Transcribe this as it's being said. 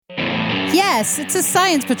Yes, it's a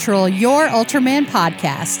Science Patrol, your Ultraman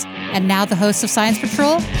podcast. And now the hosts of Science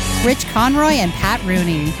Patrol, Rich Conroy and Pat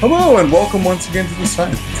Rooney. Hello, and welcome once again to the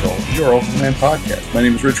Science Patrol, your Ultraman podcast. My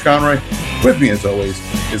name is Rich Conroy. With me, as always,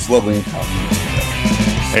 is lovely and talented.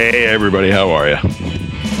 Hey, everybody, how are you?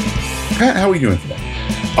 Pat, how are you doing today?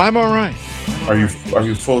 I'm all right. Are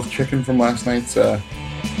you full of chicken from last night's?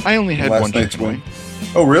 I only had one chicken wing.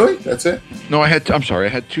 Oh, really? That's it? No, I had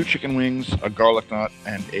 2 chicken wings, a garlic nut,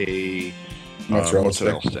 and a mozzarella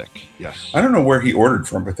stick. Yes. I don't know where he ordered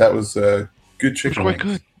from, but that was good chicken. It was quite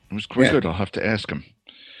good. It was quite good. I'll have to ask him.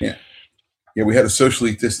 Yeah. Yeah, we had a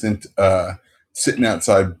socially distant sitting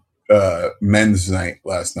outside men's night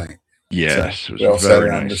last night. Yes, so it was we all sat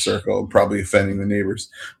around nice. in a circle, probably offending the neighbors.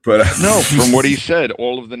 But no, from what he said,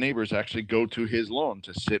 all of the neighbors actually go to his lawn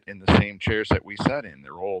to sit in the same chairs that we sat in.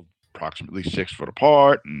 They're all approximately 6 foot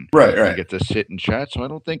apart, and right. You get to sit and chat. So I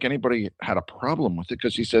don't think anybody had a problem with it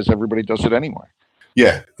because he says everybody does it anyway.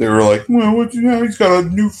 Yeah, they were like, "Well, what you know? He's got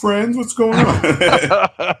new friends. What's going on?"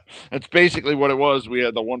 That's basically what it was. We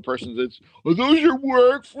had the one person that's, "Are those your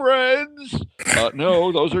work friends?"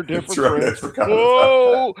 No, those are different friends.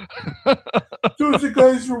 Whoa! Those are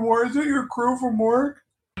guys from work. Is that your crew from work?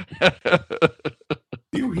 Do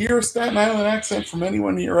you hear a Staten Island accent from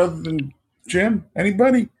anyone here other than Jim?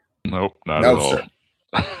 Anybody? Nope, not at all. Sir.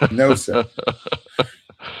 No, sir.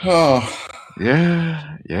 Oh.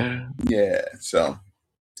 Yeah. So,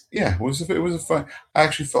 yeah, it was a fun. I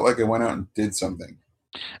actually felt like I went out and did something.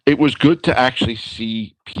 It was good to actually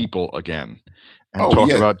see people again and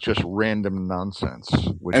talk about just random nonsense.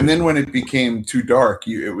 And then when it became too dark,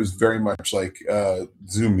 it was very much like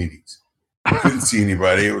Zoom meetings. You couldn't see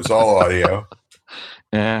anybody. It was all audio.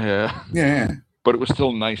 Yeah. But it was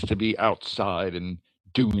still nice to be outside and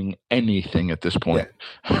doing anything at this point.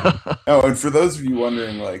 Yeah. Oh, and for those of you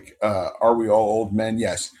wondering, like, are we all old men?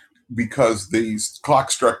 Yes, because the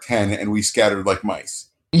clock struck 10 and we scattered like mice.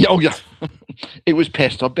 Oh, yeah. It was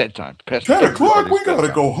past our bedtime. 10 o'clock, we got to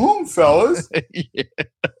go home, fellas. Yeah.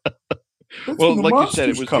 Well, like you said,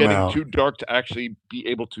 it was getting too dark to actually be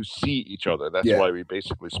able to see each other. That's why we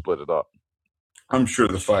basically split it up. I'm sure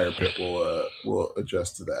the fire pit will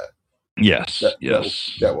adjust to that. Yes,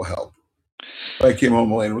 that will help. I came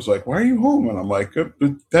home, Elaine was like, "Why are you home?" And I'm like, "At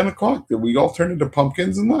 10 o'clock, did we all turn into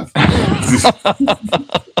pumpkins and left?"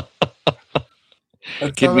 I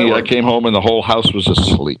came home and the whole house was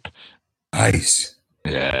asleep. Nice.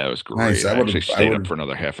 Yeah, it was great. Nice. I actually stayed up for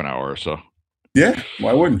another half an hour or so. Yeah,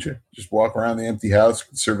 why wouldn't you? Just walk around the empty house,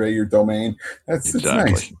 survey your domain. That's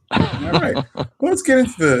nice. All right. Well, let's get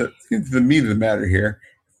into the meat of the matter here.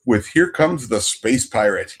 With Here Comes the Space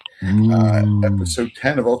Pirate, episode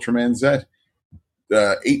 10 of Ultraman Z,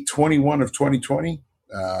 8/21 of 2020.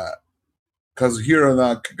 Kazuhiro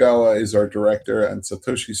Nakagawa is our director, and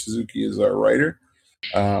Satoshi Suzuki is our writer.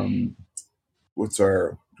 Do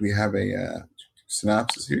we have a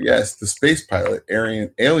synopsis here? Yes, the space pilot,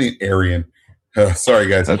 Alien. Sorry,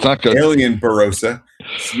 guys. That's not good. Alien Barossa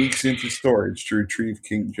sneaks into storage to retrieve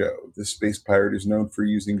King Joe. The space pirate is known for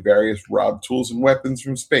using various robbed tools and weapons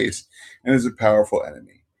from space and is a powerful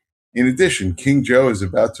enemy. In addition, King Joe is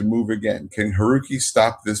about to move again. Can Haruki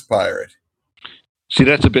stop this pirate? See,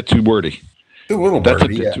 that's a bit too wordy. Too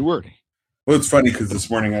wordy. Too wordy. Well, it's funny because this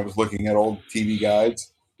morning I was looking at old TV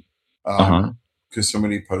guides because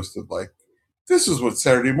somebody posted, like, this is what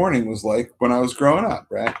Saturday morning was like when I was growing up,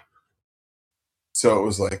 right? So it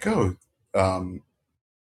was like, let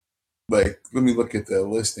me look at the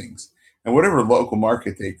listings. And whatever local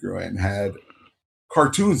market they grew in had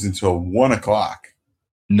cartoons until 1 o'clock.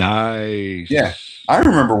 Nice. Yeah. I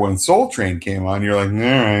remember when Soul Train came on, you're like, all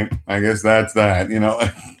right, I guess that's that, you know?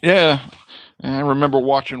 Yeah. I remember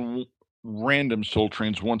watching random Soul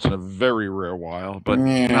Trains once in a very rare while, but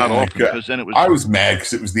not often. Because then I was mad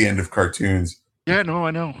because it was the end of cartoons. Yeah, no,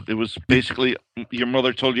 I know. It was basically your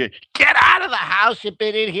mother told you, "Get out of the house! You've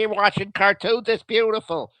been in here watching cartoons. It's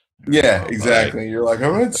beautiful." Yeah, exactly. You're like,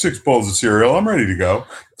 I've had 6 bowls of cereal. I'm ready to go.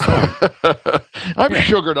 I'm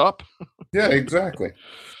sugared up. Yeah, exactly.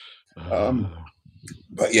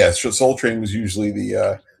 But yeah, so Soul Train was usually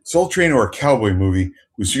the Soul Train or a cowboy movie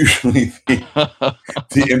was usually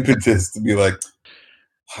the impetus to be like,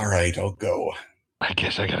 all right, I'll go. I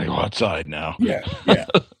guess I gotta go outside now. Yeah.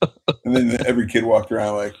 And then every kid walked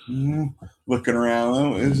around like, looking around.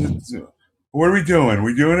 Oh, what are we doing?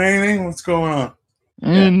 We doing anything? What's going on?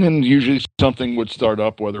 And then usually something would start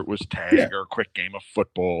up, whether it was tag or a quick game of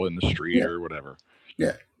football in the street or whatever.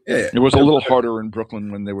 Yeah. It was a little harder in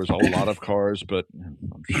Brooklyn when there was a lot of cars, but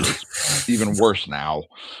I'm sure it's even worse now.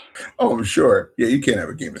 Oh, I'm sure. Yeah, you can't have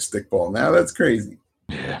a game of stickball now. That's crazy.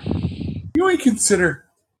 Yeah. You only consider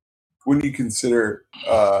when you consider,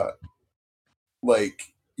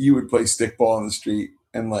 like, you would play stickball on the street,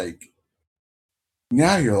 and like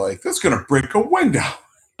now you're like, that's gonna break a window.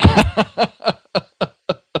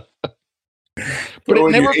 But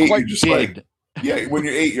it never quite did. Like, yeah, when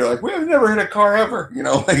you're 8, you're like, we've never hit a car ever,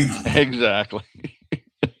 like exactly.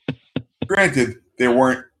 Granted, they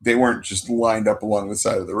weren't just lined up along the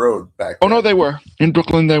side of the road back then. Oh no, they were in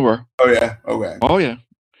Brooklyn. They were. Oh yeah, okay. Oh yeah,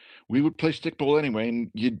 we would play stickball anyway, and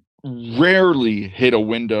you'd rarely hit a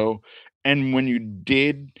window, and when you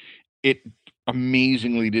did, it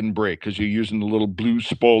amazingly didn't break because you're using the little blue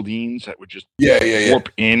Spaldings that would just warp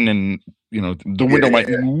in, and the window might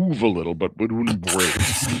move a little, but it wouldn't break.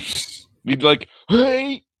 You'd be like,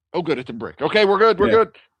 hey, oh good, it didn't break. Okay, we're good. We're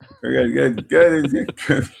good.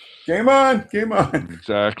 Game on.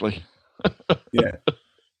 Exactly. Yeah.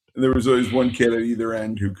 There was always one kid at either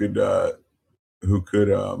end who could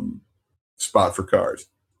spot for cars.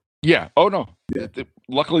 Yeah. Oh no. Yeah.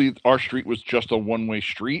 Luckily, our street was just a one-way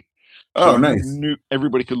street. So nice.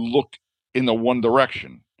 Everybody could look in the one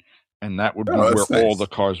direction, and that would be where all the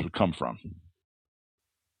cars would come from.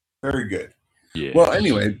 Very good. Yeah. Well,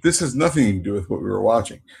 anyway, this has nothing to do with what we were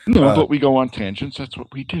watching. No, but we go on tangents. That's what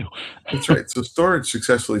we do. That's right. So Storage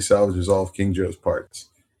successfully salvages all of King Joe's parts.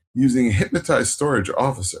 Using a hypnotized Storage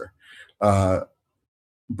officer,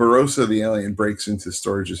 Barossa the alien breaks into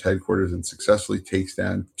Storage's headquarters and successfully takes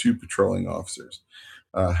down 2 patrolling officers.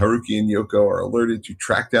 Haruki and Yoko are alerted to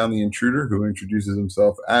track down the intruder, who introduces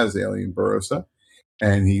himself as Alien Barossa,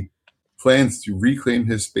 and he plans to reclaim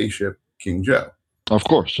his spaceship, King Joe. Of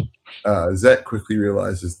course. Zet quickly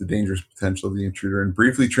realizes the dangerous potential of the intruder and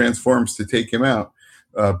briefly transforms to take him out,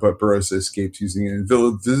 but Barossa escapes using an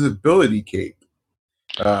invisibility cape.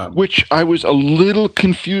 Which I was a little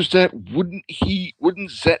confused at. Wouldn't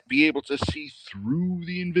Zet be able to see through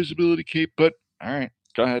the invisibility cape? But all right,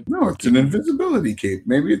 go ahead. No, it's an invisibility cape.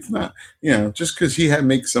 Maybe it's not. Just because he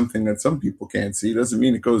makes something that some people can't see doesn't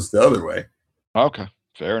mean it goes the other way. Okay,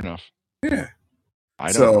 fair enough. Yeah.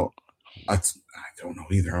 I don't know. I don't know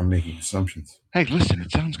either. I'm making assumptions. Hey, listen,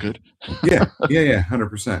 it sounds good. Yeah,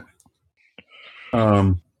 100%.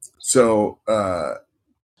 So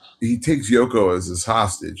he takes Yoko as his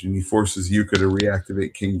hostage, and he forces Yuka to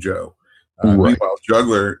reactivate King Joe. Right. Meanwhile,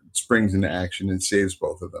 Juggler springs into action and saves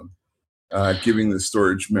both of them, giving the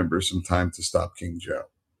Storage members some time to stop King Joe.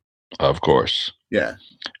 Of course. Yeah.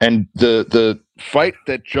 And the fight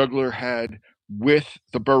that Juggler had with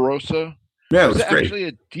the Barossa, it was great. Actually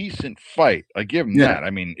a decent fight. I give him that. I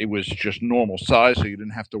mean, it was just normal size, so you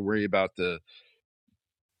didn't have to worry about the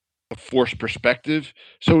forced perspective.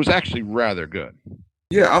 So it was actually rather good.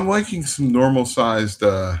 Yeah, I'm liking some normal-sized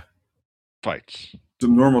fights.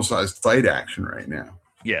 Some normal-sized fight action right now.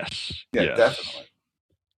 Yes. Yeah, yes.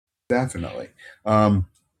 Definitely.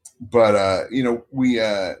 But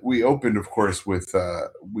we opened, of course, with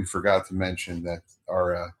we forgot to mention that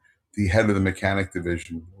our the head of the mechanic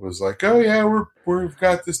division was like, "Oh yeah, we've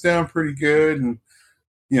got this down pretty good," and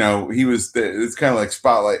he was. It's kind of like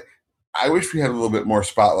Spotlight. I wish we had a little bit more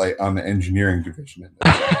spotlight on the engineering division in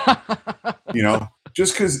this.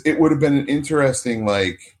 Just because it would have been an interesting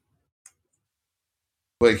like,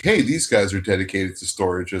 hey, these guys are dedicated to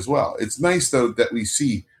Storage as well. It's nice though that we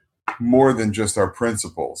see more than just our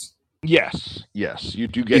principals. Yes, you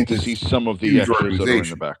do get to see some of the extras that are in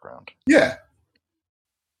the background. Yeah.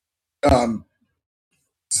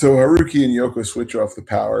 So Haruki and Yoko switch off the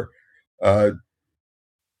power.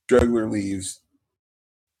 Juggler leaves,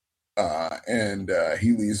 and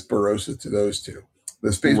he leaves Barossa to those 2.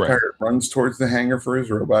 The space pirate runs towards the hangar for his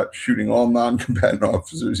robot, shooting all non-combatant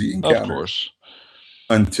officers he encounters. Of course.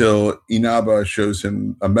 Until Inaba shows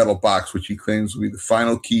him a metal box, which he claims will be the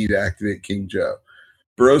final key to activate King Joe.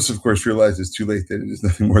 Barossa, of course, realizes too late that it is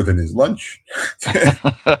nothing more than his lunch.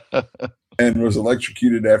 And was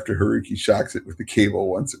electrocuted after Haruki shocks it with the cable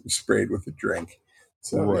once it was sprayed with a drink.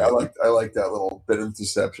 So I like that little bit of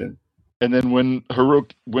deception. And then when I love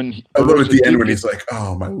at the end when he's like,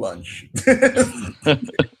 "Oh, my lunch."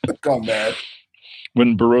 Gone bad.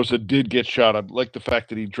 When Barossa did get shot, I like the fact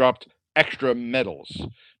that he dropped extra medals,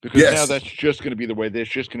 because now that's just going to be the way. There's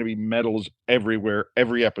just going to be medals everywhere,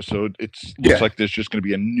 every episode. It looks like there's just going to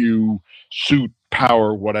be a new suit,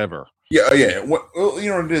 power, whatever. Yeah. Well,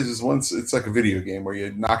 you know what it is once it's like a video game where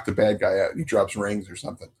you knock the bad guy out and he drops rings or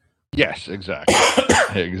something. Yes, exactly.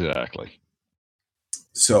 Exactly.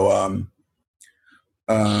 So,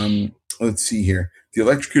 let's see here. The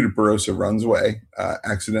electrocuted Barossa runs away,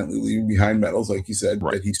 accidentally leaving behind medals, like you said,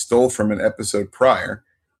 that he stole from an episode prior.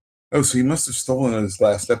 Oh, so he must have stolen his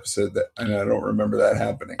last episode, and I don't remember that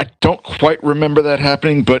happening. I don't quite remember that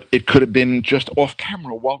happening, but it could have been just off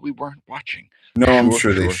camera while we weren't watching. No, I'm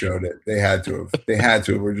sure they showed it. They had to have. They had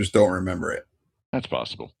to have. We just don't remember it. That's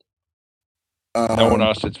possible. Knowing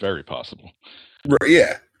us, it's very possible.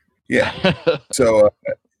 Yeah. So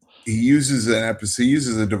he uses an episode. He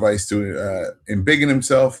uses a device to embiggen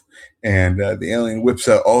himself, and the alien whips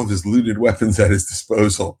out all of his looted weapons at his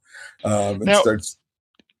disposal, and starts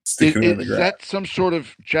sticking them in the ground. Is that some sort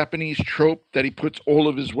of Japanese trope that he puts all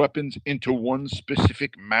of his weapons into one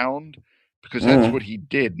specific mound? Because that's what he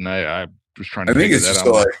did, and I was trying to. I think it's just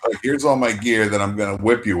like, here's all my gear that I'm going to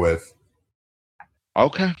whip you with.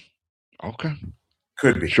 Okay.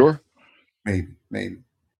 Could be. Sure. Maybe.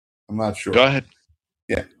 I'm not sure. Go ahead.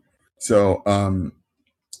 Yeah. So,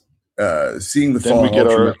 seeing the then fall, we get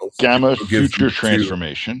our Gamma Future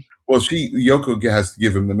transformation. Yoko has to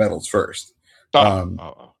give him the medals first.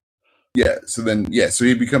 Yeah. So then, so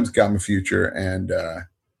he becomes Gamma Future, and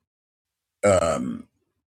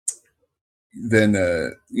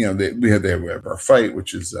then we have our fight,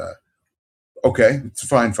 which is okay. It's a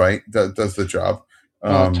fine fight. Does the job.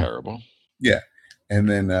 Terrible. Yeah. And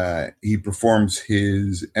then he performs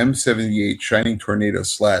his M78 Shining Tornado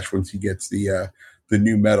Slash once he gets the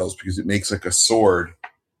new medals, because it makes like a sword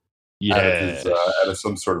out of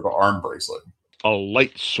some sort of arm bracelet. A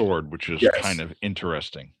light sword, which is kind of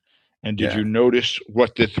interesting. And did you notice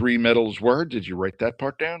what the 3 medals were? Did you write that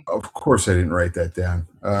part down? Of course I didn't write that down.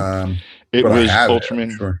 It was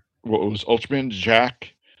Ultraman. Sure. Well, it was Ultraman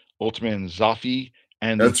Jack, Ultraman Zafi,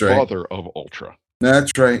 and the father of Ultra.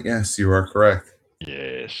 That's right. Yes, you are correct.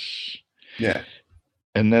 Yes. Yeah.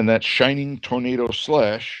 And then that Shining Tornado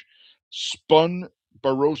Slash spun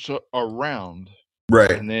Barossa around.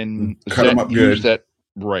 Right. And then cut him up good.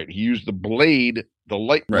 He used the blade, the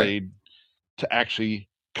light blade, to actually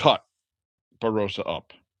cut Barossa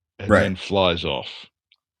up. And then flies off.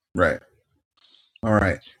 Right. All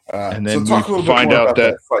right. And then so talk a little bit more about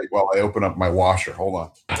that fight while I open up my washer. Hold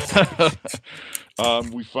on.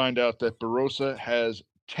 We find out that Barossa has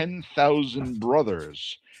 10,000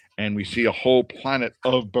 brothers, and we see a whole planet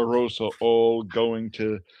of Barossa all going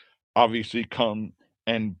to obviously come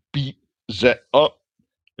and beat Zet up.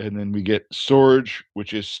 And then we get Sorge,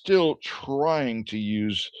 which is still trying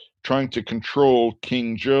to control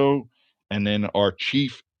King Joe. And then our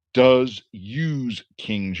chief does use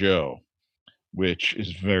King Joe, which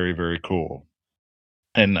is very, very cool.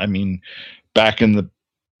 And I mean, back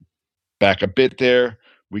a bit there,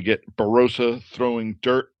 we get Barossa throwing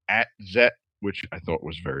dirt at Zet, which I thought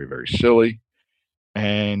was very, very silly.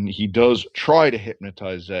 And he does try to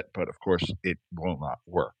hypnotize Zet, but of course it will not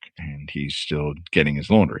work. And he's still getting his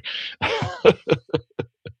laundry.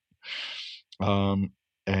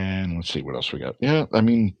 And let's see what else we got. Yeah, I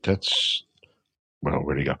mean,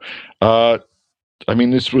 where'd he go? I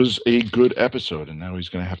mean, this was a good episode, and now he's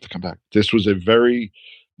going to have to come back. This was a very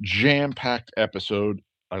jam-packed episode.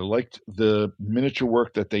 I liked the miniature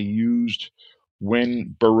work that they used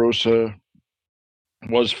when Barossa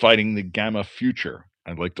was fighting the Gamma Future.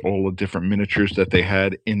 I liked all the different miniatures that they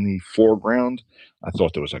had in the foreground. I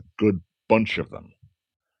thought there was a good bunch of them,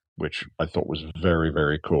 which I thought was very,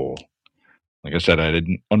 very cool. Like I said, I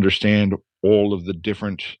didn't understand all of the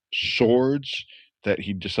different swords that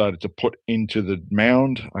he decided to put into the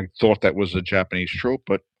mound. I thought that was a Japanese trope,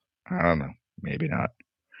 but I don't know. Maybe not.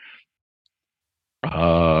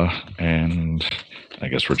 And I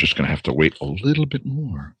guess we're just going to have to wait a little bit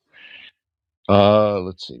more.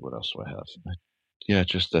 Let's see. What else do I have? Yeah,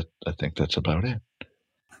 just that. I think that's about it.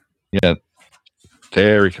 Yeah.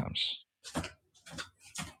 There he comes.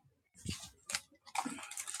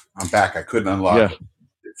 I'm back. I couldn't unlock it.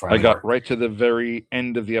 I got right to the very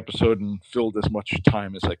end of the episode and filled as much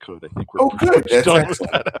time as I could. I think we're good. That's done excellent.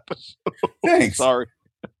 with that episode. Thanks. Sorry.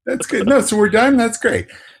 That's good. No, so we're done. That's great.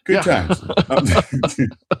 Good times.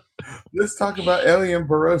 Let's talk about Alien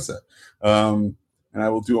Barossa. And I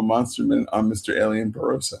will do a Monster Minute on Mr. Alien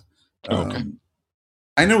Barossa. Okay.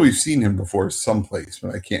 I know we've seen him before someplace,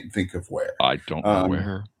 but I can't think of where. I don't know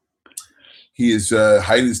where. His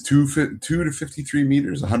height is 2 to 53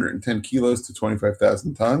 meters, 110 kilos to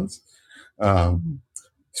 25,000 tons.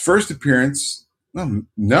 His first appearance,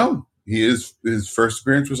 his first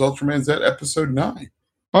appearance was Ultraman Z episode 9.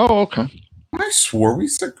 Oh, okay. I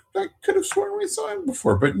could have sworn we saw him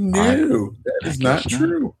before, but no, that is not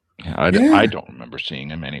true. Yeah, I don't remember seeing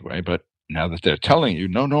him anyway, but now that they're telling you,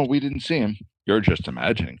 no, we didn't see him. You're just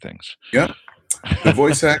imagining things. Yeah. The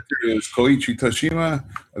voice actor is Koichi Toshima.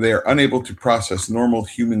 They are unable to process normal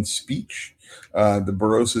human speech. The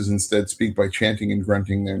Barossas instead speak by chanting and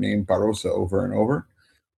grunting their name Barossa over and over.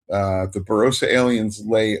 the Barossa aliens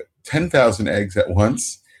lay 10,000 eggs at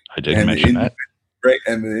once. I did mention that. Right,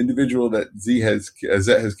 and the individual that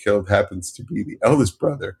Zet has killed happens to be the eldest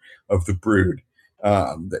brother of the brood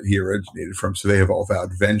that he originated from. So they have all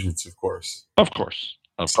vowed vengeance, of course. Of course.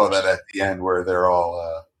 Saw that at the end where they're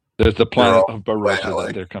all... There's the planet of Barossa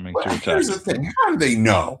that they're coming to attack. Here's the thing. How do they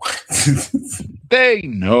know? They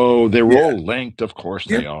know. They're all linked. Of course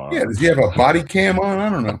they are. Yeah, does he have a body cam on? I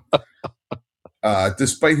don't know.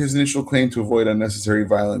 Despite his initial claim to avoid unnecessary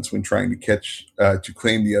violence when trying to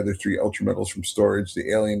claim the other 3 ultrametals from storage,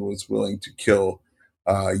 the alien was willing to kill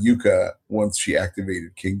Yuka once she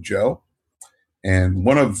activated King Joe. And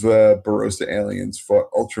one of the Barossa aliens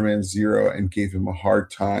fought Ultraman Zero and gave him a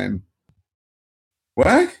hard time.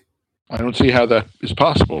 What? I don't see how that is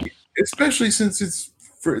possible. Especially since that's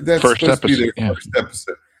first supposed episode, to be their first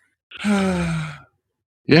episode.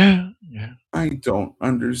 Yeah. I don't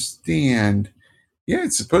understand. Yeah,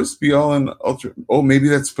 it's supposed to be all in Ultra. Oh, maybe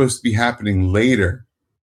that's supposed to be happening later.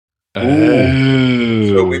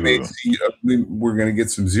 So we may see. We're going to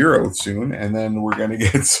get some Zero soon, and then we're going to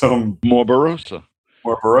get some more Barossa.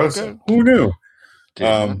 Okay. Who knew?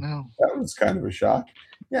 That was kind of a shock.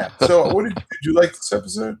 Yeah. So, did you like this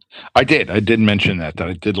episode? I did. I did mention that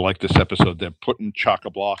I did like this episode. They're putting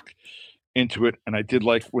Chock-a-Block into it, and I did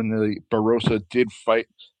like when the Barossa did fight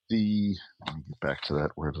the. Let me get back to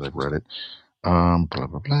that. Where did I read it? Blah blah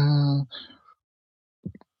blah.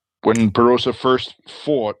 When Barossa first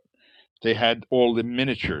fought, they had all the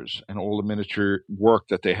miniatures and all the miniature work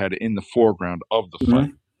that they had in the foreground of the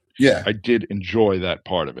fight. Yeah, I did enjoy that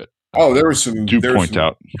part of it. Oh, there was some. Do point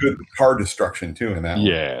out good car destruction too in that one.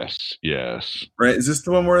 Yes. Right? Is this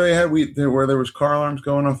the one where they had where there was car alarms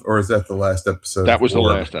going off, or is that the last episode? That was the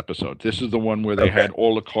last episode. This is the one where they had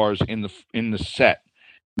all the cars in the set.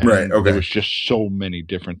 Right. Okay. There was just so many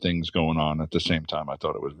different things going on at the same time. I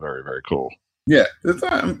thought it was very, very cool. Yeah,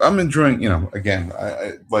 I'm enjoying. Again,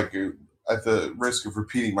 I like at the risk of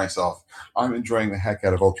repeating myself, I'm enjoying the heck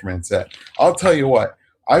out of Ultraman Zet. I'll tell you what.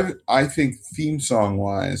 I think theme song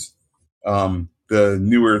wise. The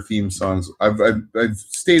newer theme songs, I've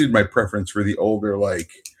stated my preference for the older, like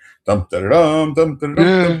dum da dum dum da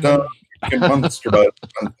dum dum monster,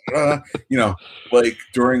 like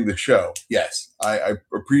during the show. Yes, I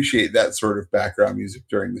appreciate that sort of background music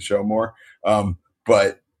during the show more.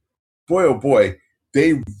 But boy, oh boy,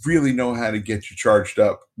 they really know how to get you charged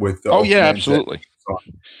up with the. Oh yeah, absolutely. Song.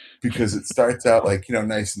 Because it starts out like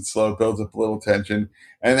nice and slow, builds up a little tension,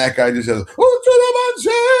 and that guy just says,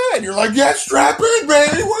 and you're like, "Yes, strap in,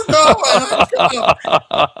 baby, we're going."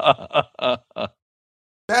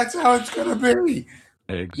 That's how it's gonna be.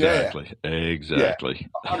 Exactly. 100%.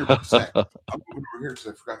 I'm moving over here because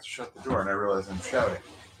I forgot to shut the door, and I realized I'm shouting.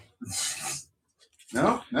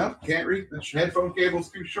 No, can't read. The headphone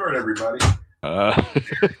cable's too short, everybody.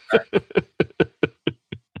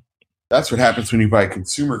 That's what happens when you buy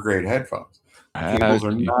consumer-grade headphones. Cables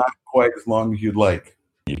are not quite as long as you'd like.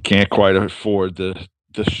 You can't quite afford the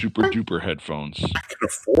super-duper headphones. I can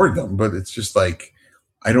afford them, but it's just like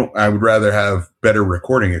I would rather have better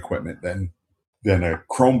recording equipment than a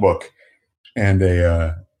Chromebook and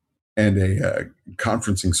a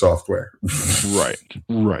conferencing software.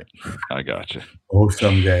 Right. I gotcha. Oh,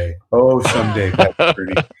 someday,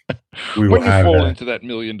 Patrick, we when will you have fall that. into that $1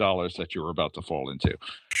 million that you're about to fall into.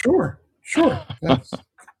 Sure.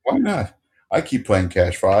 Why not? I keep playing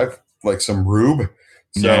Cash 5 like some rube.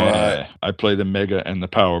 So I play the Mega and the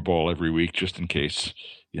Powerball every week just in case.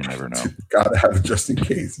 You never know. Gotta have it just in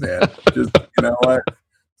case, man. Just what?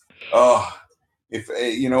 Oh, if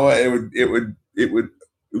it would.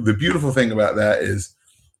 The beautiful thing about that is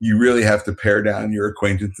you really have to pare down your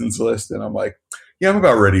acquaintances list, and I'm like, yeah, I'm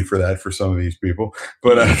about ready for that for some of these people,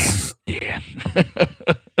 but yeah.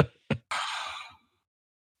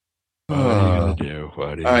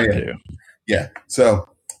 What do you do? Yeah. So,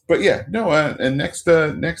 but yeah, no. And next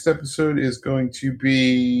episode is going to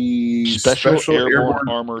be Special Airborne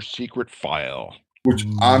Armor Secret File, which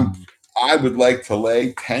I would like to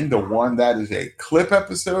lay 10-1. That is a clip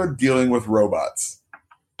episode dealing with robots.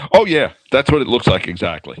 Oh yeah, that's what it looks like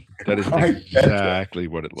exactly. That is exactly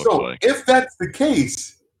what it looks like. If that's the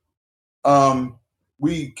case,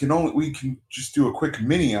 we can just do a quick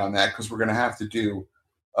mini on that because we're going to have to do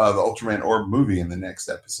the Ultraman Orb movie in the next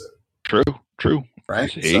episode. True. Right?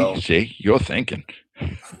 See, you're thinking.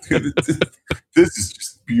 This is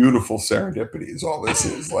just beautiful serendipity is all this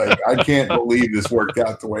is. Like, I can't believe this worked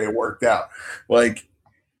out the way it worked out. Like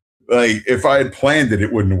if I had planned it,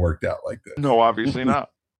 it wouldn't have worked out like this. No, obviously not.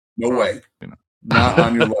 No way. Not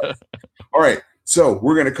on your life. All right. So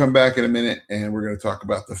we're going to come back in a minute and we're going to talk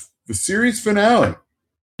about the series finale.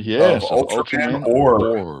 Yes, of Ultraman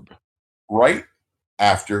Orb right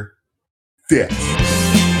after this.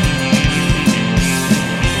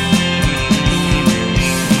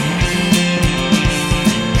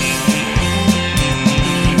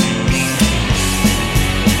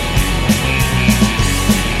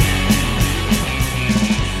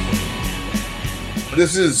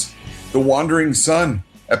 This is The Wandering Sun,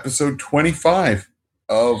 episode 25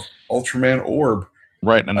 of Ultraman Orb.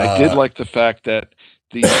 Right, and I did like the fact that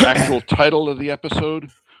the actual title of the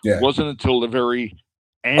episode wasn't until the very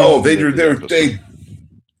end. Oh, they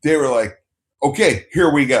were like, okay,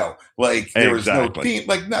 here we go. Like there was no theme.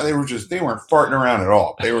 Like no, they weren't farting around at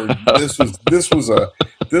all. They were. This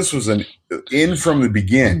was an in from the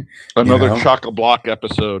begin. Another chock-a-block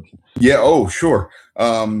episode. Yeah. Oh, sure.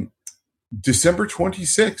 December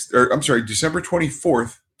 26th, or I'm sorry, December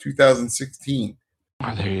 24th, 2016.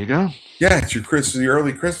 Oh, there you go. Yeah, it's your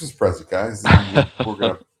early Christmas present, guys.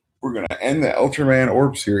 we're gonna end the Ultraman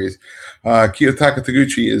Orb series. Kiyotaka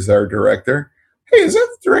Taguchi is our director. Hey, is that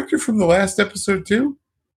the director from the last episode too?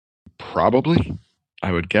 Probably,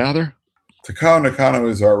 I would gather. Takao Nakano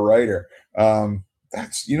is our writer.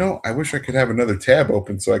 That's I wish I could have another tab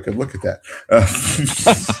open so I could look at that.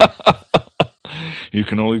 You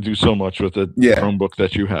can only do so much with the Chromebook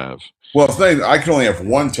that you have. Well, it's not, I can only have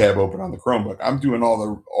one tab open on the Chromebook. I'm doing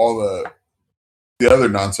all the other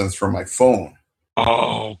nonsense from my phone.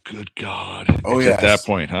 Oh, good God! Oh, yeah. At that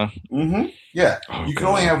point, huh? Mm-hmm. Yeah, you can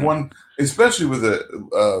only have one, especially with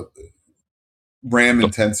a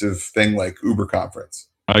RAM-intensive thing like Uber Conference.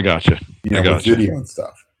 I gotcha. With video and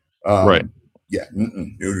stuff. Right. Yeah.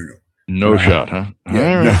 No. No shot, huh?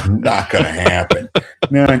 Yeah, no, not gonna happen.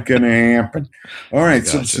 Not gonna happen. All right,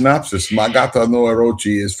 so the synopsis. Magata no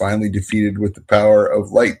Orochi is finally defeated with the power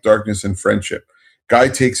of light, darkness, and friendship. Guy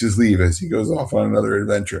takes his leave as he goes off on another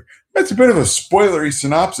adventure. That's a bit of a spoilery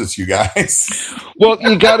synopsis, you guys. Well,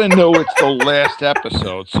 you got to know it's the last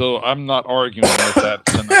episode, so I'm not arguing with that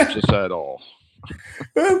synopsis at all.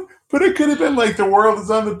 But it could have been like the world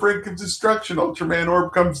is on the brink of destruction. Ultraman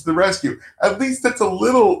Orb comes to the rescue. At least that's a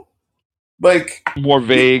little... like more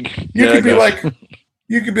vague. You could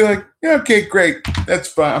be like, yeah, okay, great. That's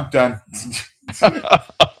fine. I'm done.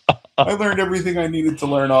 I learned everything I needed to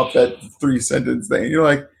learn off that 3-sentence thing. And you're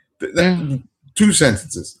like, 2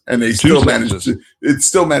 sentences. And they still managed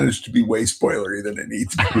to be way spoilery than it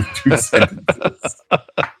needs to be with 2 sentences.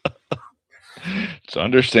 It's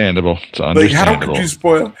understandable. Like how could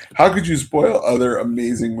you spoil other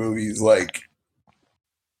amazing movies like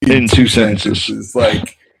in 2 sentences?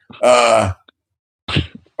 Like Arnold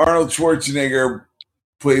Schwarzenegger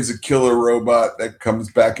plays a killer robot that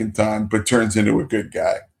comes back in time but turns into a good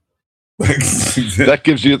guy. Like that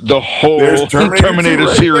gives you the whole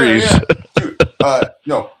Terminator series.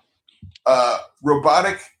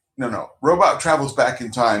 Robot travels back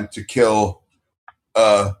in time to kill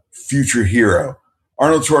a future hero.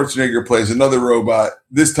 Arnold Schwarzenegger plays another robot,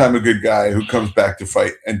 this time a good guy who comes back to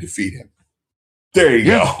fight and defeat him. There you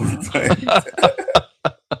go.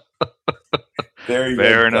 There you go.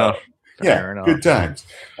 Fair enough. Good times.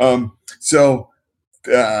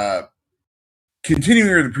 Continuing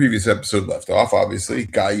where the previous episode left off, obviously,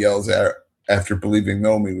 Guy yells after believing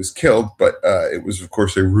Naomi was killed, but it was, of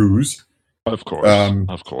course, a ruse. Of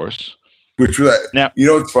course. Which was now,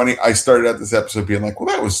 it's funny. I started out this episode being like, well,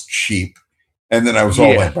 that was cheap. And then I was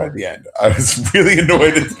all like, by the end, I was really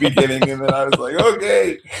annoyed at the beginning. And then I was like,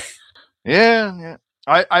 okay. Yeah.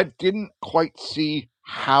 I didn't quite see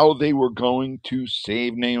how they were going to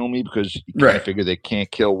save Naomi because you can't figure they can't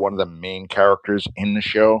kill one of the main characters in the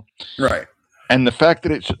show. Right. And the fact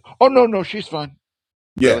that it's, no, she's fine.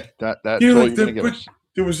 Yeah. Really? That's all you're going to give us.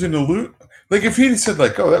 There was an illusion. Like if he'd said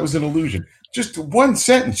like, oh, that was an illusion. Just one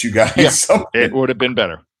sentence, you guys. Yeah, it would have been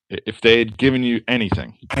better if they had given you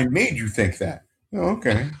anything. I made you think that. Oh,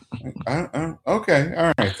 okay. Okay.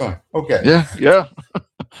 All right. Fine. Okay. Yeah.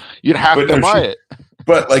 You'd have to buy it.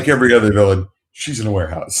 But like every other villain, she's in a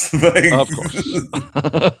warehouse. Of course.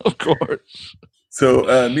 Of course.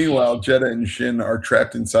 So meanwhile, Jedha and Shin are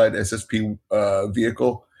trapped inside SSP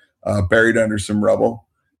vehicle, buried under some rubble,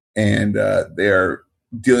 and they are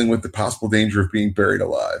dealing with the possible danger of being buried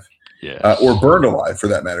alive. Yes. Or burned alive, for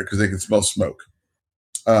that matter, because they can smell smoke.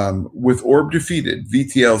 With Orb defeated,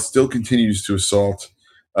 VTL still continues to assault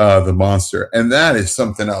the monster, and that is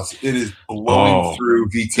something else. It is blowing through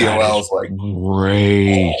VTOLs like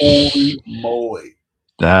great. Holy moly!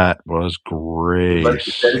 That was great. I'd like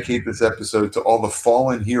to dedicate this episode to all the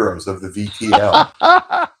fallen heroes of the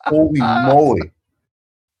VTL. Holy moly!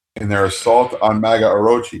 In their assault on Maga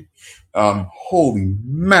Orochi. Holy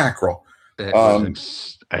mackerel!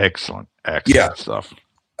 Excellent stuff.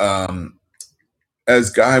 As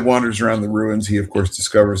Guy wanders around the ruins, he, of course,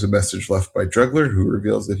 discovers a message left by Juggler, who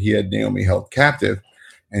reveals that he had Naomi held captive,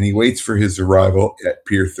 and he waits for his arrival at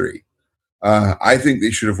Pier 3. I think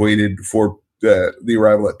they should have waited for the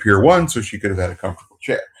arrival at Pier 1 so she could have had a comfortable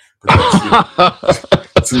chair.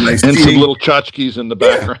 Some nice and some little tchotchkes in the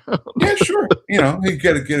background. Yeah, sure. He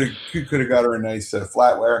could have got her a nice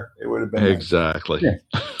flatware. It would have been exactly. Nice.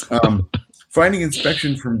 Yeah. Finding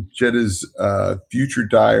inspection from Jeddah's future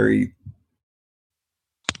diary.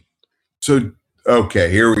 So,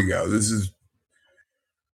 okay, here we go. This is.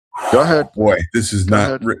 Go ahead. Boy, this is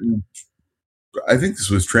not written. I think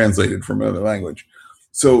this was translated from another language.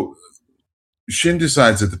 So, Shin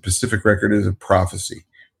decides that the Pacific Record is a prophecy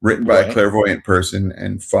written by a clairvoyant person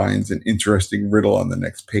and finds an interesting riddle on the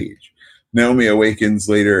next page. Naomi awakens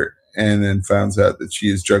later and then finds out that she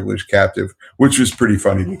is Juggler's captive, which was pretty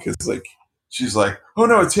funny because, like, she's like, "Oh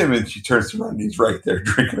no, it's him," and she turns around and he's right there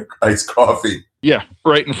drinking iced coffee. Yeah,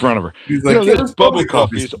 right in front of her. He's like, "This bubble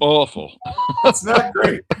coffee is awful. It's not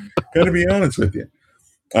great." Gotta be honest with you.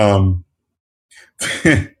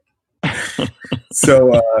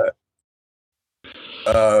 So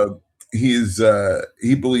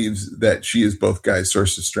he believes that she is both Guy's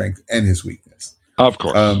source of strength and his weakness. Of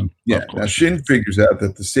course. Of course. Now Shin figures out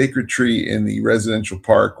that the sacred tree in the residential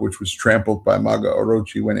park, which was trampled by Maga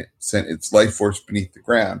Orochi when it sent its life force beneath the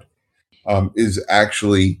ground, is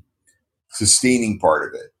actually sustaining part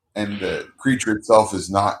of it, and the creature itself is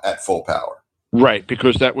not at full power. Right,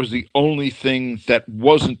 because that was the only thing that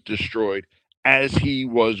wasn't destroyed as he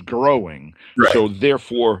was growing. Right. So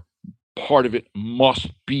therefore, part of it must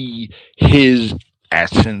be his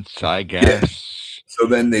essence, I guess. Yeah. So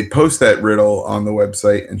then they post that riddle on the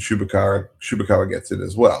website, and Shubakawa gets it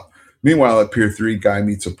as well. Meanwhile, at Pier 3, Guy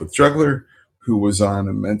meets up with Juggler, who was on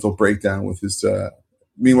a mental breakdown with his...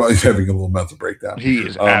 meanwhile, he's having a little mental breakdown. He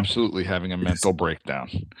is absolutely having a mental breakdown.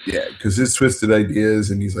 Yeah, because his twisted ideas,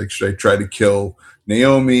 and he's like, should I try to kill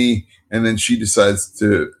Naomi? And then she decides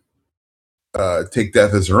to take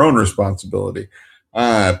death as her own responsibility.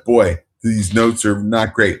 Boy, these notes are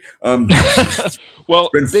not great. Well,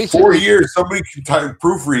 it's been 4 years. Somebody can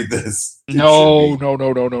proofread this. No.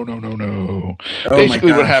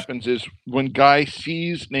 Basically, what happens is when Guy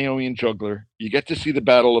sees Naomi and Juggler, you get to see the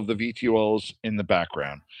battle of the VTOLs in the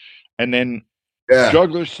background. And then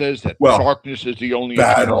Juggler says that darkness is the only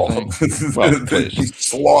battle. Thing. The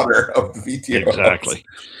slaughter of the VTOLs. Exactly.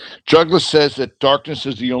 Juggler says that darkness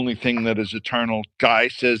is the only thing that is eternal. Guy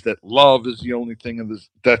says that love is the only thing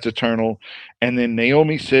that's eternal. And then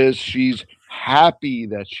Naomi says she's happy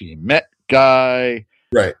that she met Guy.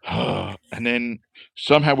 Right. And then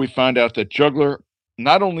somehow we find out that Juggler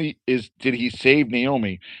not only did he save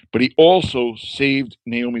Naomi, but he also saved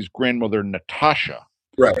Naomi's grandmother, Natasha.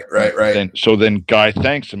 Right. So then Guy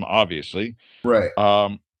thanks him, obviously. Right.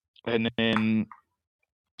 And then,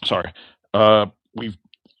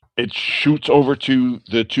 it shoots over to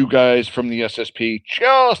the two guys from the SSP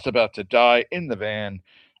just about to die in the van,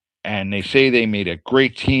 and they say they made a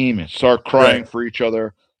great team and start crying for each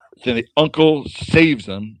other. Then the uncle saves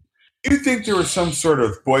them. Do you think there was some sort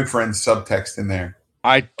of boyfriend subtext in there?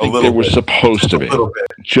 I think there was supposed to be. A little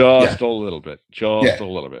bit. Just a little bit. A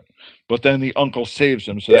little bit. But then the uncle saves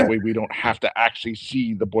them, so that way we don't have to actually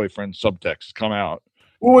see the boyfriend subtext come out.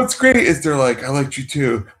 Well, what's great is they're like, I liked you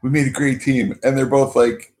too. We made a great team. And they're both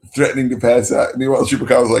like threatening to pass out. Meanwhile,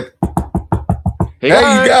 Chupacabra was like, hey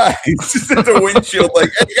you guys. Just at the windshield,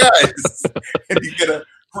 like, hey guys. And you get a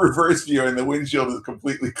reverse view and the windshield is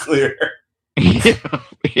completely clear.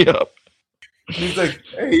 Yep. He's like,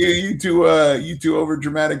 hey, you two over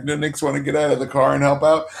dramatic nunniks want to get out of the car and help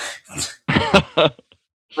out?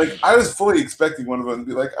 Like, I was fully expecting one of them to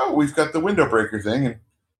be like, oh, we've got the window breaker thing, and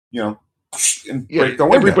and break the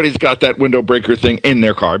window. Everybody's got that window breaker thing in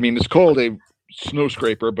their car. I mean, it's called a snow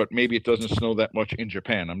scraper, but maybe it doesn't snow that much in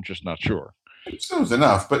Japan. I'm just not sure. It snows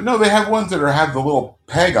enough, but no, they have ones that have the little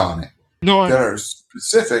peg on it. No, that are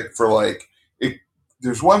specific for like it.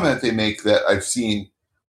 There's one that they make that I've seen,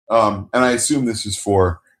 and I assume this is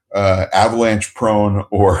for avalanche prone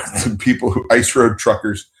or people who ice road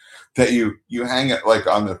truckers, that you hang it like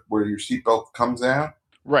on where your seatbelt comes down.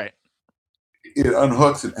 Right. It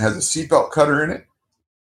unhooks. It has a seatbelt cutter in it,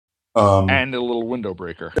 and a little window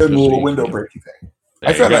breaker. And a little window breaking thing.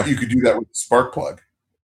 I found out you could do that with a spark plug.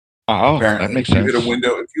 Oh, apparently. That makes sense. If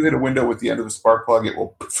you hit a window with the end of a spark plug, it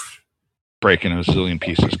will break in a zillion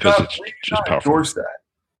pieces because it's just powerful. That.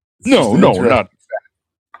 No, not.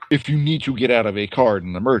 If you need to get out of a car in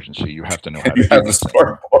an emergency, you have to know how to have a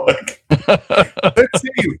spark plug. Let's say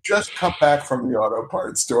you've just come back from the auto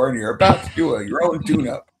parts store and you're about to do your own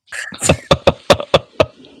tune-up.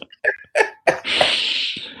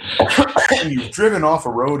 when you've driven off a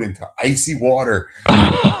road into icy water.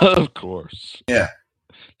 Of course. Yeah.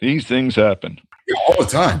 These things happen. Yeah, all the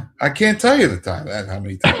time. I can't tell you the time. How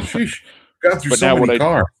many times. Sheesh. Got through so many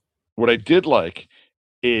cars. What I did like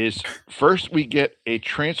is first we get a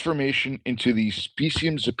transformation into the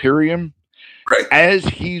Specium Zephyrium as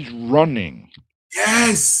he's running.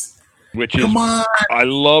 Yes. Which is, I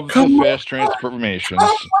love the fast transformations.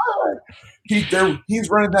 He's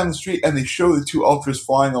running down the street, and they show the two Ultras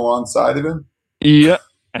flying alongside of him. Yeah,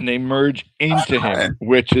 and they merge into him,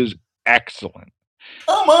 which is excellent.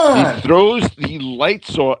 Come on! He throws the light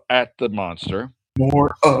saw at the monster.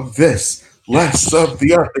 More of this, less of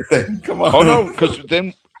the other thing. Come on. Oh, no, because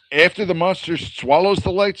then after the monster swallows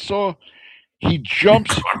the light saw, he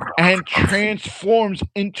jumps and transforms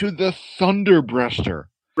into the Thunderbreaster.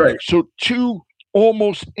 Right. So 2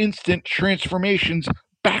 almost instant transformations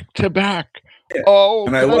back to back. Yeah. Oh,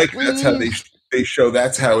 and I like that's how they show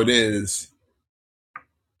that's how it is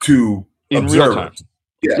to observers.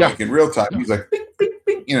 Yeah, like in real time. He's like, bing, bing,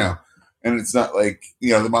 bing, and it's not like,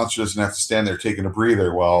 the monster doesn't have to stand there taking a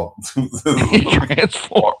breather while he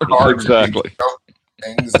transforms. Exactly.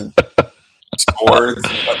 Things and swords.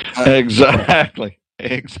 Exactly.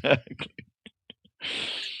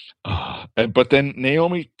 But then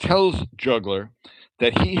Naomi tells Juggler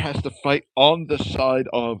that he has to fight on the side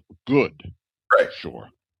of good. Right. Sure.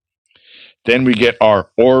 Then we get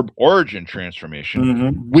our orb origin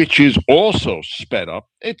transformation, which is also sped up.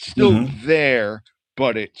 It's still there,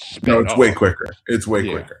 but it's sped up. No, it's way quicker. It's way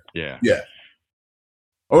quicker. Yeah.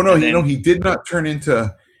 Oh no, he did not turn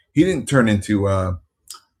into. He didn't turn into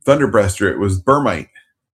Thunderbreaster. It was Burmite.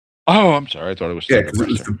 Oh, I'm sorry. I thought it was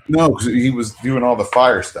Thunderbreaster. Because he was doing all the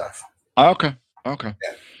fire stuff. Okay. Yeah.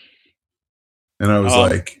 And I was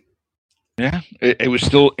like, yeah, it was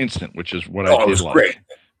still instant, which is what I did like. Great.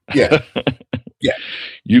 Yeah.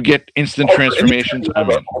 You get instant transformations. I'm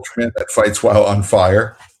in. Ultraman that fights while on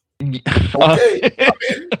fire. Okay,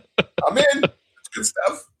 I'm in.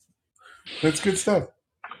 That's good stuff.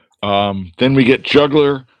 Then we get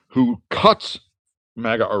Juggler, who cuts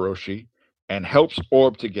Maga Orochi and helps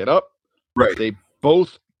Orb to get up. Right. They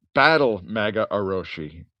both battle Maga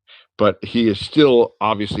Orochi, but he is still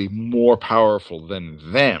obviously more powerful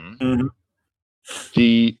than them.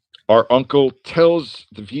 Our uncle tells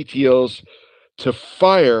the VTLs to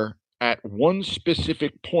fire at one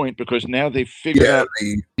specific point because now they figured out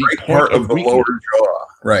the part of the lower jaw.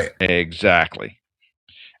 Right. Exactly.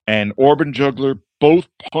 And Orb and Juggler both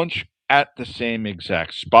punch at the same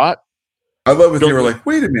exact spot. I love it. They were like,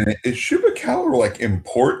 wait a minute, is Shubakawa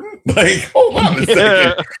important? Like, hold on a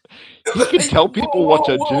second. You can tell people what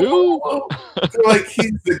to do. They're like,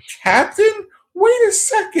 he's the captain? Wait a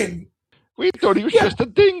second. We thought he was just a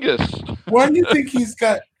dingus. Why do you think he's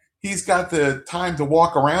got the time to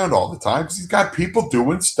walk around all the time? Because he's got people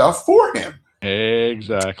doing stuff for him.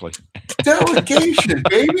 Exactly. Delegation,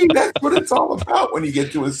 baby. That's what it's all about when you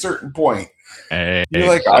get to a certain point. You're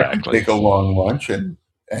like, I can take a long lunch and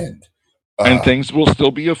things will still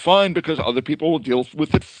be fine because other people will deal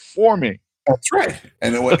with it for me. That's right.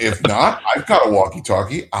 And if not, I've got a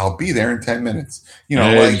walkie-talkie. I'll be there in 10 minutes.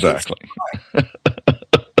 Exactly.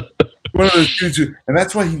 One of those dudes and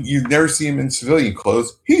that's why you never see him in civilian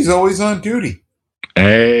clothes. He's always on duty.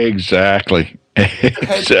 Exactly.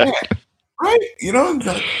 Right?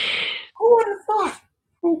 Like, who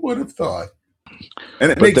would have thought?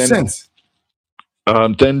 And it makes sense.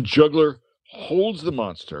 Then Juggler holds the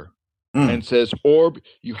monster and says, Orb,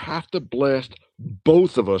 you have to blast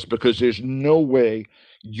both of us because there's no way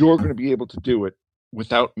you're going to be able to do it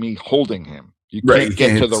without me holding him. You can't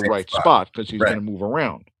get to the right spot because he's going to move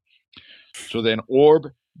around. So then Orb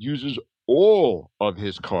uses all of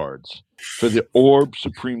his cards for the Orb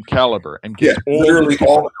Supreme Caliber and gets all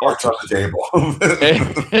the cards on the table.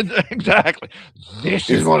 Exactly. This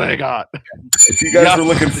is what I got. If you guys are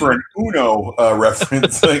looking for an Uno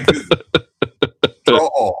reference, like draw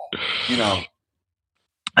all,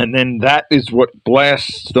 And then that is what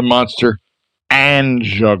blasts the monster and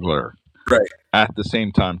Juggler at the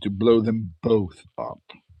same time to blow them both up.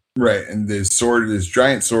 Right, and his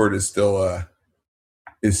giant sword is still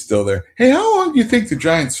there. Hey, how long do you think the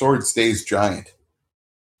giant sword stays giant?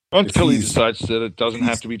 Until he decides that it doesn't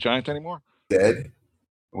have to be giant anymore. Dead.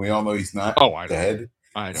 We all know he's not dead.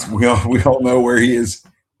 I don't. We all know where he is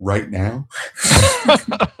right now.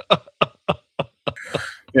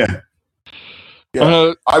 Yeah.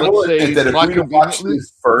 I will admit that if we watched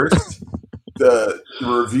this first, the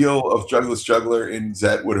reveal of Jugless Juggler in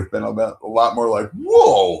Zet would have been a lot more like,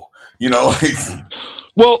 whoa,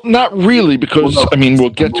 Well, not really, because we'll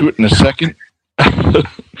get to it in a second.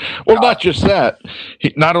 Well, not just that.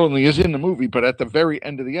 He not only is in the movie, but at the very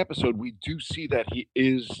end of the episode, we do see that he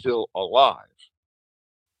is still alive.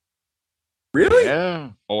 Really? Yeah.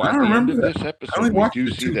 Oh, I at don't the end remember of that. this I episode, only we watched do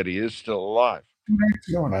it see that he is still alive. 2 nights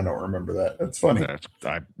ago, and I don't remember that. That's funny.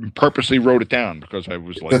 I purposely wrote it down because I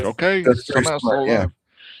was like, okay, That's very somehow still smart. alive.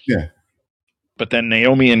 Yeah. But then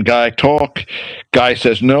Naomi and Guy talk. Guy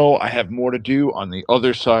says, no, I have more to do on the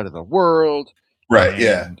other side of the world. Right,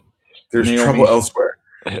 yeah. And There's Naomi- trouble elsewhere.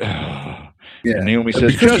 Yeah. And Naomi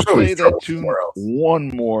says, Because just there's always play that trouble tune somewhere else. one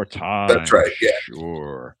more time. That's right, yeah.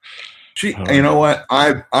 Sure. You know what?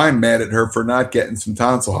 I'm mad at her for not getting some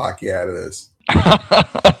tonsil hockey out of this.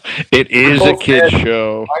 It is a kid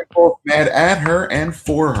show. I'm both mad at her and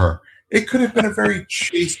for her. It could have been a very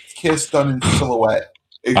chaste kiss done in silhouette.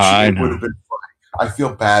 It would have been fine. I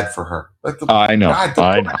feel bad for her. I know.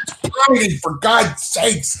 For God's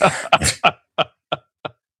sakes.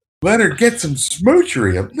 Let her get some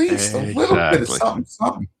smoochery, at least a little bit of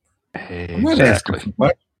something. I'm not asking for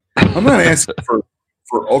much. I'm not asking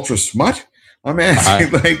for ultra smut. I'm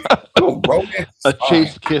asking little romance. A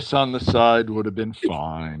chaste kiss on the side would have been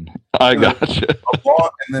fine. I gotcha.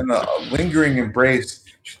 And then a lingering embrace.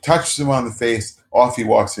 She touches him on the face. Off he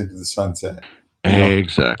walks into the sunset.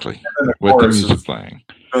 Exactly. And then with the music playing.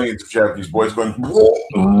 Millions of Japanese boys going,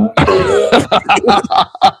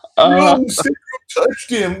 touched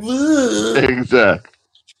him. Exactly.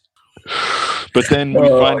 But then we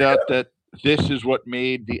find out that this is what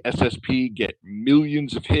made the SSP get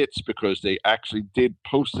millions of hits because they actually did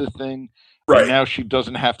post the thing. Right. And now she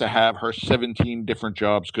doesn't have to have her 17 different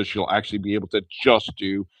jobs because she'll actually be able to just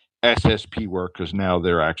do SSP work because now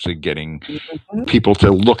they're actually getting people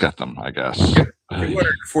to look at them, I guess.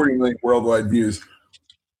 240 million worldwide views,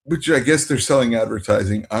 which I guess they're selling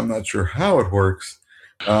advertising. I'm not sure how it works.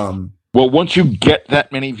 Well, once you get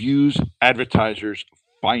that many views, advertisers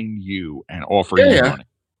find you and offer you money.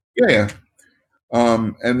 Yeah.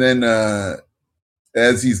 And then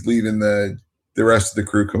as he's leaving, the rest of the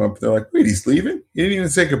crew come up. They're like, wait, he's leaving? He didn't even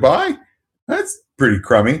say goodbye? That's pretty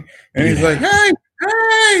crummy. And he's like, hey.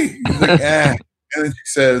 He's like, And then she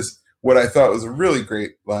says what I thought was a really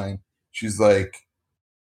great line. She's like,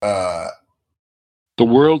 the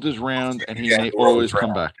world is round and he may always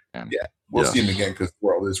come back again. Yeah, we'll see him again because the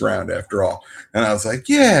world is round after all. And I was like,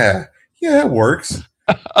 yeah, it works.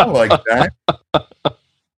 I like that.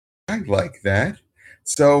 I like that.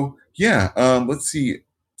 So, let's see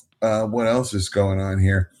what else is going on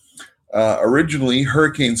here. Originally,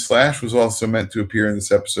 Hurricane Slash was also meant to appear in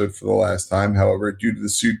this episode for the last time. However, due to the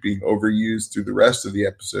suit being overused through the rest of the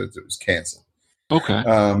episodes, it was canceled.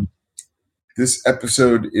 Okay. This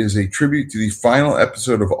episode is a tribute to the final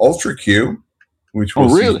episode of Ultra Q, which we'll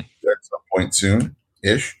see at some point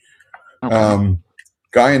soon-ish. Okay.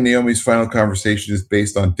 Guy and Naomi's final conversation is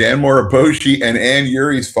based on Dan Moriboshi and Ann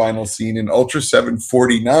Yuri's final scene in Ultra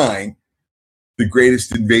 749, The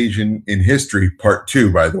Greatest Invasion in History, Part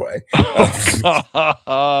 2, by the way.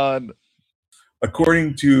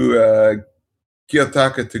 According to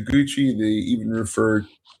Kiyotaka Taguchi, they even referred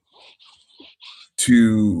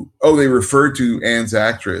to Ann's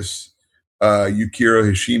actress, Yukiro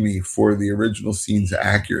Hishimi, for the original scene's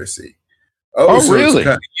accuracy. Oh, so really?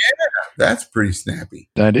 That's pretty snappy.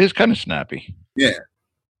 That is kind of snappy. Yeah.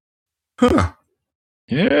 Huh.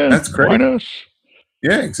 Yeah. That's great. Why not?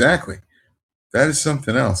 Yeah, exactly. That is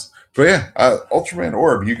something else. But Ultraman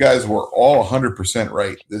Orb, you guys were all 100%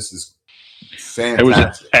 right. This is fantastic. It was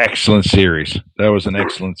an excellent series. That was an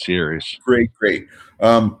excellent series. Great.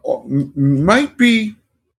 Might be,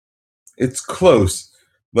 it's close.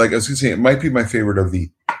 Like I was going to say, it might be my favorite of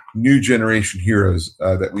the new generation heroes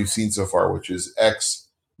that we've seen so far, which is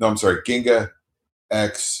Ginga,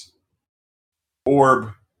 X,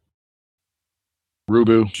 Orb,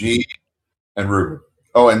 Rubu, G, and Rubu.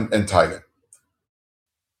 Oh, and Taiga.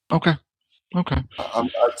 Okay.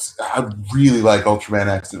 I really like Ultraman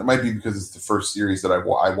X, and it might be because it's the first series that I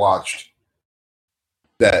watched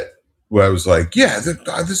that where I was like, this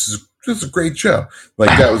is a great show.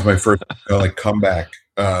 Like that was my first comeback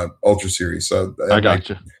Ultra series. So I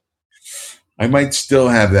gotcha. I might still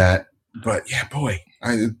have that, but yeah, boy,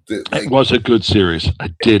 it was a good series.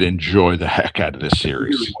 I did enjoy the heck out of this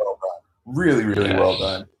series. Really well done. Really well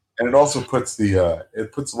done. And it also puts a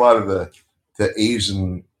lot of the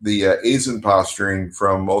Asian posturing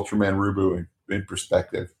from Ultraman Rubu in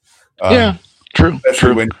perspective. True.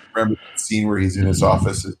 Especially when you remember the scene where he's in his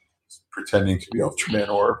office pretending to be Ultraman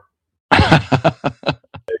Orb.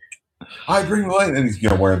 I bring the light, and he's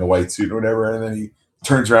wearing the white suit or whatever, and then he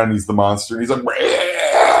turns around and he's the monster, and he's like,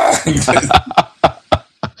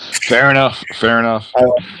 Fair enough.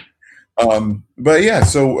 But yeah,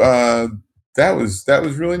 so that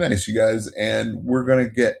was really nice, you guys, and we're gonna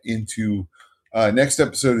get into next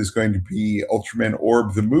episode is going to be Ultraman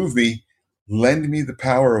Orb the movie. Lend Me the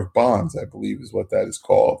Power of Bonds, I believe is what that is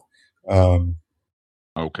called.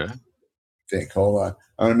 Okay. Hold on.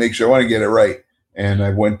 I'm gonna make sure I want to get it right, and I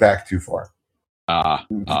went back too far.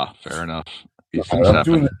 Fair enough. These things I'm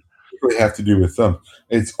happen. doing it. Really have to do with them.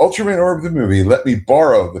 It's Ultraman Orb the movie. Let me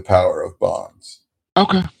borrow the power of bonds.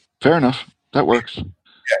 Okay, fair enough. That works.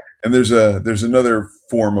 Yeah, and there's another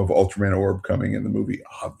form of Ultraman Orb coming in the movie.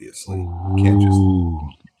 Obviously, you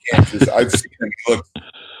can't just. I've seen him. He looks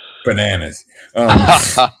bananas.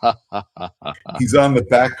 He's on the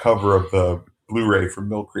back cover of the Blu-ray from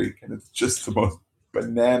Mill Creek, and it's just the most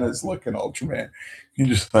bananas looking Ultraman. You're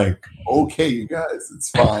just like, okay, you guys, it's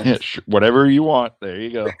fine. Yeah, sure. Whatever you want. There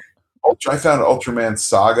you go. I found Ultraman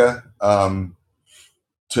Saga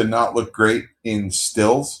to not look great in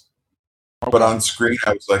stills, but on screen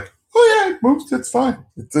I was like, oh yeah, it moves. It's fine.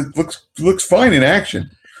 It looks fine in action.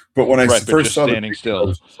 But when I first saw standing still, I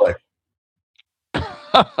was just like,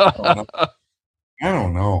 I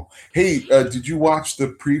don't know. Hey, did you watch the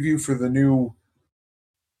preview for the new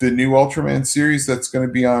Ultraman series that's going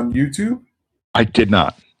to be on YouTube? I did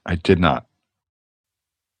not. I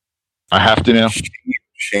have to now.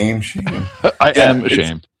 Shame. I am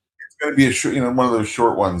ashamed. It's going to be one of those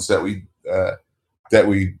short ones that we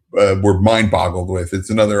were mind boggled with.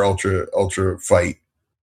 It's another ultra fight.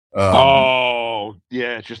 Oh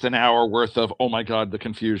yeah, it's just an hour worth of. Oh my god, the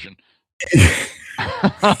confusion.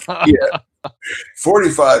 Yeah,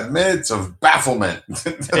 45 minutes of bafflement.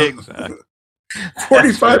 Exactly.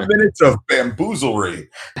 45 minutes of bamboozlery.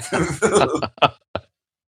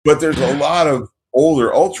 But there's a lot of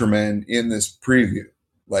older Ultraman in this preview.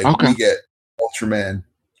 Like we get Ultraman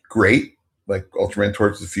Great, like Ultraman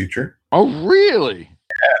Towards the Future. Oh, really?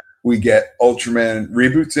 Yeah. We get Ultraman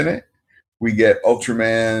reboots in it. We get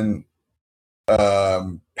Ultraman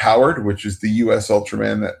Powered, which is the US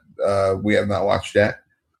Ultraman that we have not watched yet.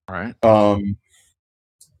 All right.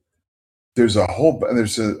 There's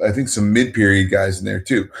I think some mid-period guys in there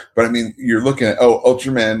too. But I mean, you're looking at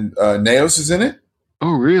Ultraman Naos is in it.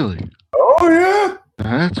 Oh, really? Oh yeah.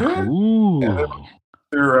 That's cool. Yeah,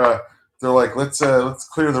 they're like, let's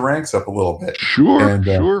clear the ranks up a little bit. Sure. And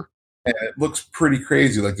it looks pretty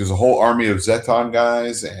crazy. Like there's a whole army of Zeton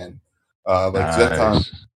guys and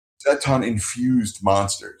nice. Zeton infused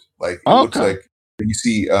monsters. Like it looks like you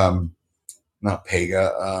see not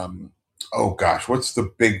Pega. Oh gosh, what's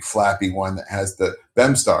the big flappy one that has the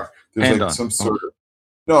Bemstar? There's like some sort of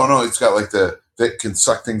no, it's got like that can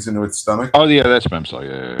suck things into its stomach. Oh yeah, that's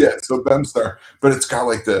Bemstar. Yeah. So Bemstar, but it's got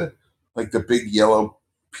like the big yellow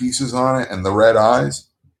pieces on it and the red eyes.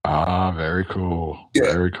 Very cool.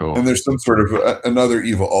 Yeah. Very cool. And there's some sort of another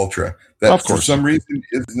evil Ultra that for some reason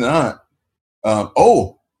is not. And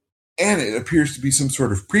it appears to be some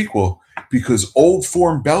sort of prequel because Old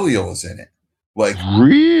Form Belial is in it. Like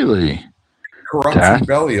really? Corruption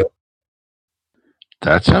Belial.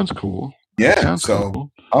 That sounds cool. Yeah, cool.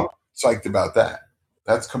 I'm psyched about that.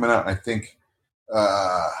 That's coming out, I think,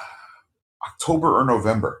 October or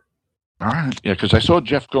November. All right. Yeah, because I saw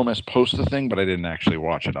Jeff Gomez post the thing, but I didn't actually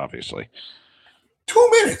watch it, obviously. 2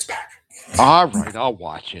 minutes, Patrick. All right, I'll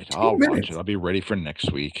watch it. I'll be ready for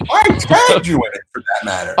next week. I tagged you in it, for that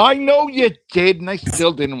matter. I know you did, and I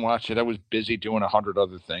still didn't watch it. I was busy doing 100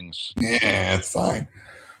 other things. Yeah, it's fine.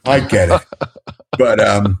 I get it. But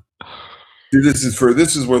this is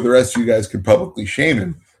where the rest of you guys can publicly shame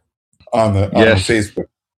him on the Facebook.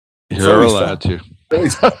 You're allowed to.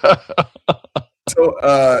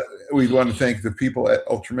 So we want to thank the people at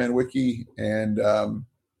Ultraman Wiki and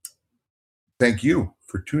thank you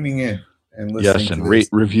for tuning in and listening. Yes, and rate,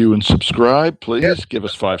 review, and subscribe, please. Yep. Give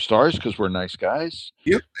us 5 stars because we're nice guys.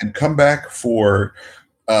 Yep, and come back for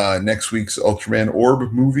next week's Ultraman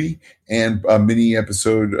Orb movie and a mini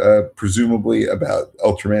episode, presumably about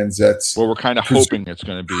Ultraman Zets. Well, we're kind of hoping it's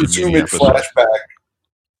going to be a mini episode. Flashback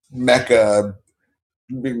mecha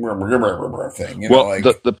thing.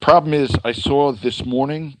 The problem is I saw this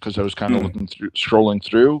morning because I was kind of scrolling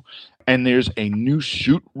through, and there's a new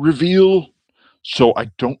suit reveal. So I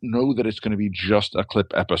don't know that it's going to be just a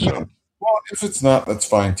clip episode. Well, if it's not, that's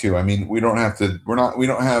fine too. I mean, we don't have to. We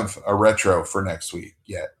don't have a retro for next week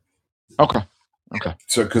yet. Okay.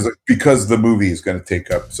 So because the movie is going to take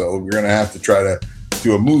up, so we're going to have to try to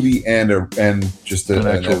do a movie and just an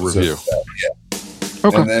actual review. Yeah.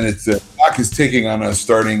 Okay. And then it's the clock is ticking on us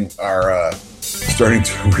starting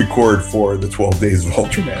to record for the 12 Days of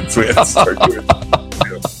Ultraman. So we have to start doing.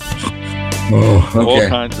 Oh, okay. All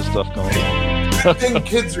kinds of stuff going on. I think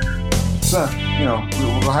kids are let's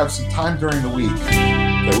we'll have some time during the week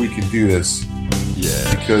that we can do this.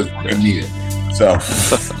 Yeah, because we're gonna need it. So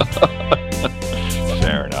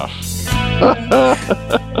fair enough.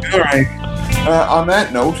 All right. On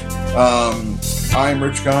that note, I'm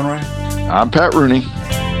Rich Conroy. I'm Pat Rooney.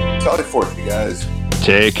 Salty Fork, you guys.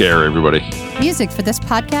 Take care, everybody. Music for this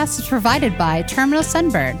podcast is provided by Terminal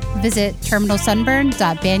Sunburn. Visit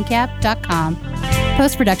terminalsunburn.bandcamp.com.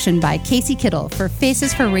 Post-production by Casey Kittle for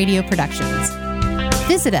Faces for Radio Productions.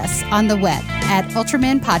 Visit us on the web at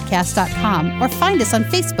ultramanpodcast.com or find us on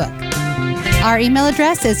Facebook. Our email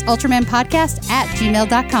address is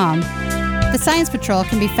ultramanpodcast@gmail.com. The Science Patrol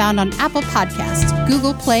can be found on Apple Podcasts,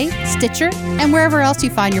 Google Play, Stitcher, and wherever else you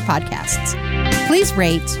find your podcasts. Please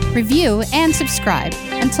rate, review, and subscribe.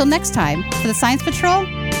 Until next time, for the Science Patrol,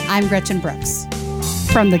 I'm Gretchen Brooks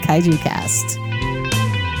from the Kaiju Cast.